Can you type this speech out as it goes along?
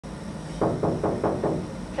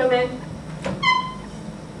Come in.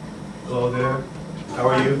 Hello there. How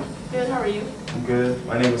are you? Good, how are you? I'm good.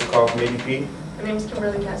 My name is Carl from ADP. My name is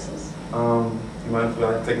Kimberly Castles. You mind if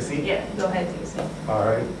I take a seat? Yeah, go ahead, take a seat. All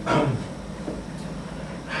right.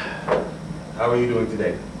 How are you doing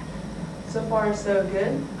today? So far, so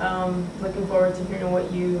good. Looking forward to hearing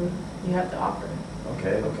what you have to offer.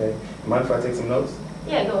 Okay, okay. You mind if I take some notes?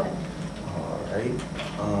 Yeah, go ahead. All right.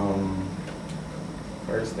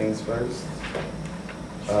 First things first.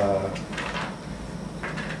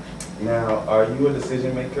 Now, are you a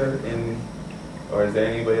decision maker or is there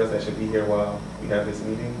anybody else that should be here while we have this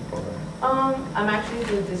meeting? Or? I'm actually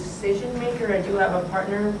the decision maker. I do have a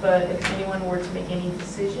partner, but if anyone were to make any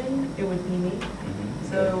decision, it would be me. Mm-hmm.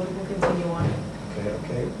 So we can continue on. Okay,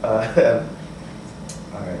 okay.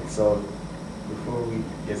 All right, so before we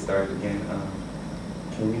get started again,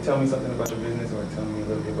 can you tell me something about your business or tell me a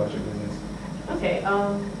little bit about your business? Okay,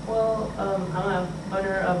 well, I'm an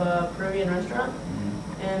owner of a Peruvian restaurant,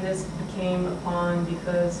 Mm-hmm. and this came upon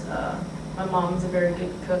because my mom's a very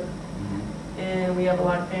good cook, Mm-hmm. and we have a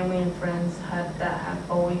lot of family and friends that have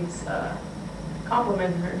always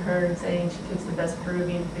complimented her saying she cooks the best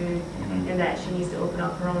Peruvian food, Mm-hmm. and that she needs to open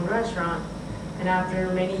up her own restaurant. And after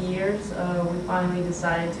many years, we finally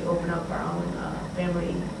decided to open up our own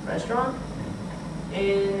family restaurant,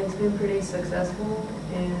 and it's been pretty successful.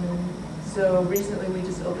 And so recently we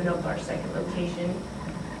just opened up our second location.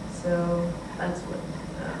 So that's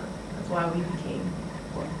why we became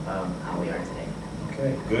how we are today.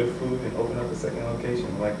 Okay, good food and open up a second location.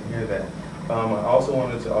 I'd like to hear that. I also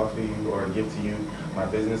wanted to offer you or give to you my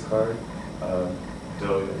business card,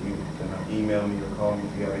 so that you can email me or call me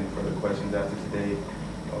if you have any further questions after today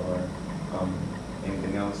or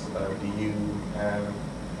anything else. Do you have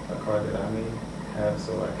a card that I may have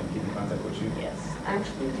so I can keep in contact with you? Yes, I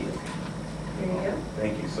actually do. Here you go.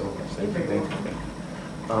 Thank you so much. You're Thank you, very thank you, thank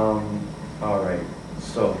you. All right,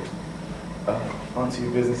 so onto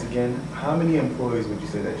your business again. How many employees would you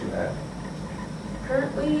say that you have?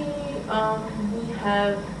 Currently, we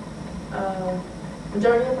have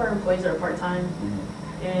majority of our employees are part-time,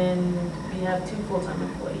 and we have 2 full-time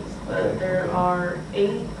employees. But Okay. there are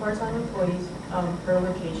 8 part-time employees per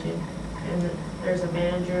location, and there's a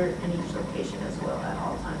manager in each location as well at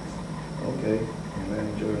all times. Okay, and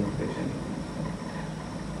manager and location.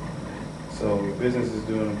 So your business is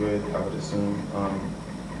doing good, I would assume.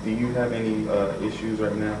 Do you have any issues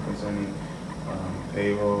right now concerning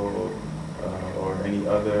payroll or any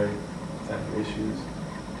other type of issues?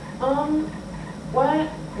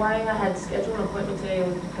 Why I had scheduled an appointment today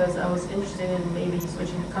was because I was interested in maybe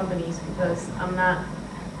switching companies because I'm not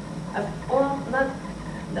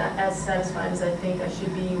that as satisfied as I think I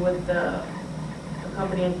should be with the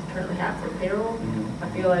company I currently have for payroll. Mm-hmm. I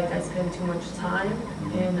feel like I spend too much time,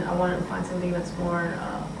 and I wanted to find something that's more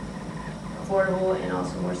affordable and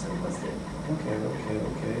also more simplistic. Okay, okay,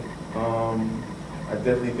 okay. I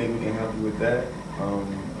definitely think we can help you with that.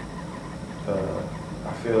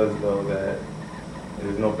 I feel as though that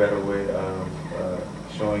there's no better way of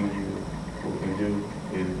showing you what we can do.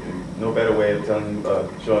 There's no better way of telling you,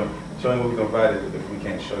 showing what we can provide if we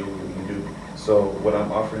can't show you what we can do. So what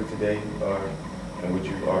I'm offering today, and which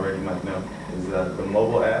you already might know, is the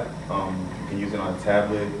mobile app. You can use it on a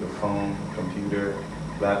tablet, your phone, computer,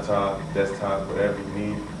 laptop, desktop, whatever you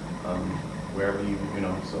need, wherever you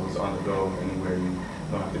know, so it's on the go, anywhere. You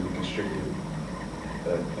don't have to be constricted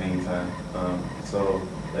at any time. So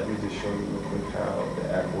let me just show you real quick how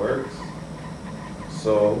the app works.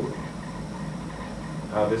 So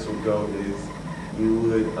how this would go is you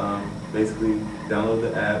would basically download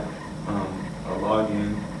the app, log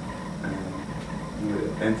in, and you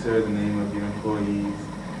would enter the name of your employees,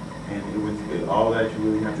 and all that you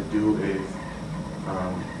really have to do is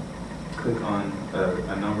click on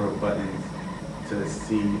a number of buttons to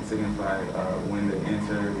signify when they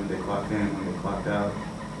entered, when they clocked in, when they clocked out,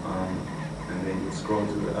 and then you scroll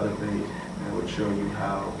to the other page and it would show you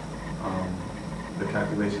how the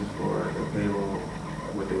calculations for the payroll,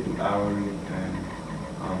 what they do hourly, and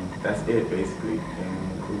that's it basically,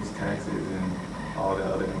 and it includes taxes and all the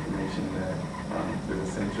other information that is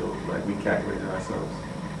essential, like we calculated ourselves.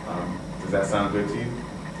 Does that sound good to you?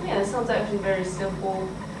 Yeah, it sounds actually very simple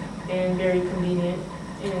and very convenient,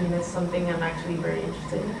 and it's something I'm actually very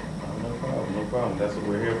interested in. No problem, no problem. That's what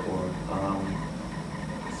we're here for.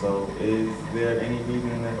 So is there any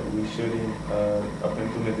reason that we shouldn't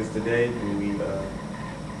implement this today? Do we,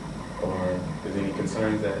 or is there any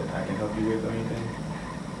concerns that I can help you with or anything?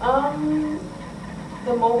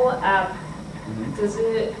 The mobile app, does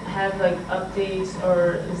it have like updates,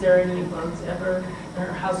 or is there any bugs ever, or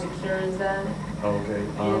how secure is that? Okay.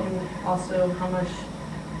 And also how much,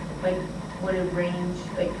 like, what it range,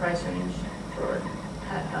 like price range for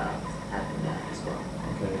having that as well.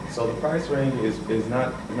 Okay, so the price range is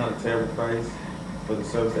not a terrible price for the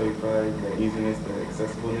service that we provide, the easiness, the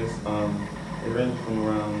accessibleness. It ranges from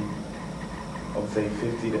around, I would say,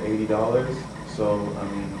 $50 to $80. So I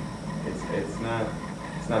mean, it's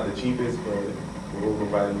not the cheapest, but what we're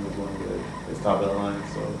providing is one of the it's top of the line.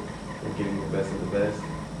 So we're getting the best of the best.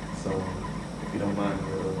 So if you don't mind,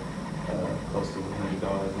 we're close to $100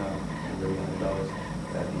 now, really $100.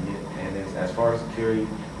 That'd be it. And as far as security,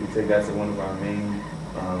 we take that's one of our main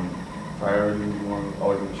priorities. We want to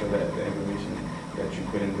always make sure that the information that you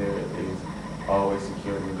put in there is always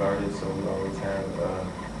secure regardless. So we always have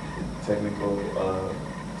technical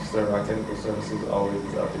our technical services always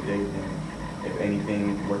is up to date, and if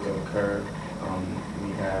anything were to occur,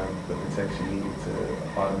 we have the protection needed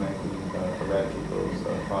to automatically eradicate those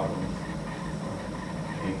problems.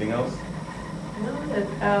 Anything else? No, that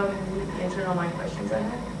you answered all my questions I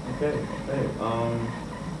had. Okay.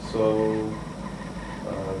 So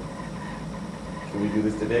can we do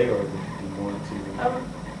this today, or do you want to?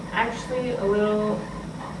 Actually, a little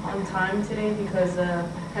on time today because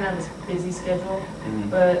kind of a busy schedule. Mhm.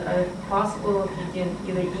 But if possible, if you can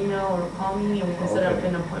either email or call me, and we can set up Okay.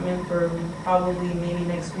 an appointment for probably maybe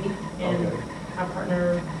next week. And Okay. our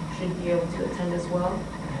partner should be able to attend as well.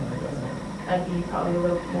 That'd be probably a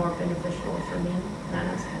little more beneficial for me,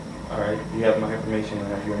 Nana's. All right. You have my information. I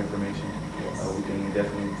have your information. Yes. We can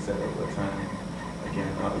definitely set up a time. Again,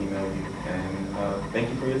 I'll email you. And thank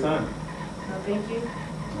you for your time. Thank you.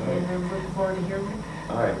 All right. And I'm looking forward to hearing.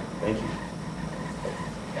 All right. Thank you.